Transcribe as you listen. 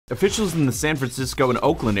Officials in the San Francisco and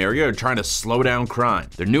Oakland area are trying to slow down crime.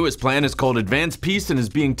 Their newest plan is called Advanced Peace and is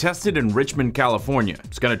being tested in Richmond, California.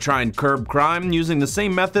 It's going to try and curb crime using the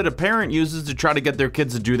same method a parent uses to try to get their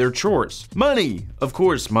kids to do their chores. Money! Of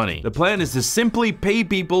course, money. The plan is to simply pay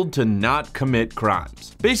people to not commit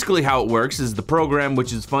crimes. Basically how it works is the program,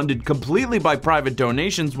 which is funded completely by private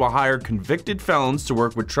donations, will hire convicted felons to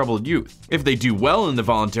work with troubled youth. If they do well in the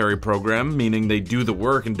voluntary program, meaning they do the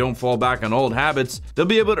work and don't fall back on old habits, they'll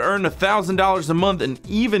be able to earn $1,000 a month and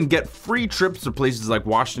even get free trips to places like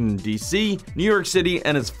Washington, D.C., New York City,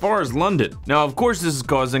 and as far as London. Now, of course, this is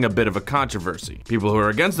causing a bit of a controversy. People who are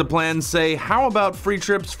against the plan say, how about free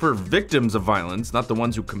trips for victims of violence, not the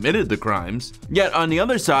ones who committed the crimes? Yet, on the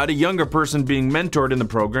other side, a younger person being mentored in the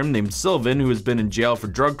program named Sylvan, who has been in jail for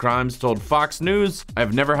drug crimes, told Fox News,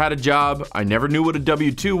 "I've never had a job, I never knew what a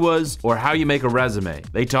W-2 was, or how you make a resume.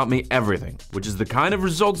 They taught me everything," which is the kind of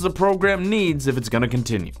results the program needs if it's going to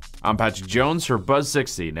continue. I'm Patrick Jones for Buzz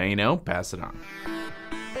 60. Now you know, pass it on.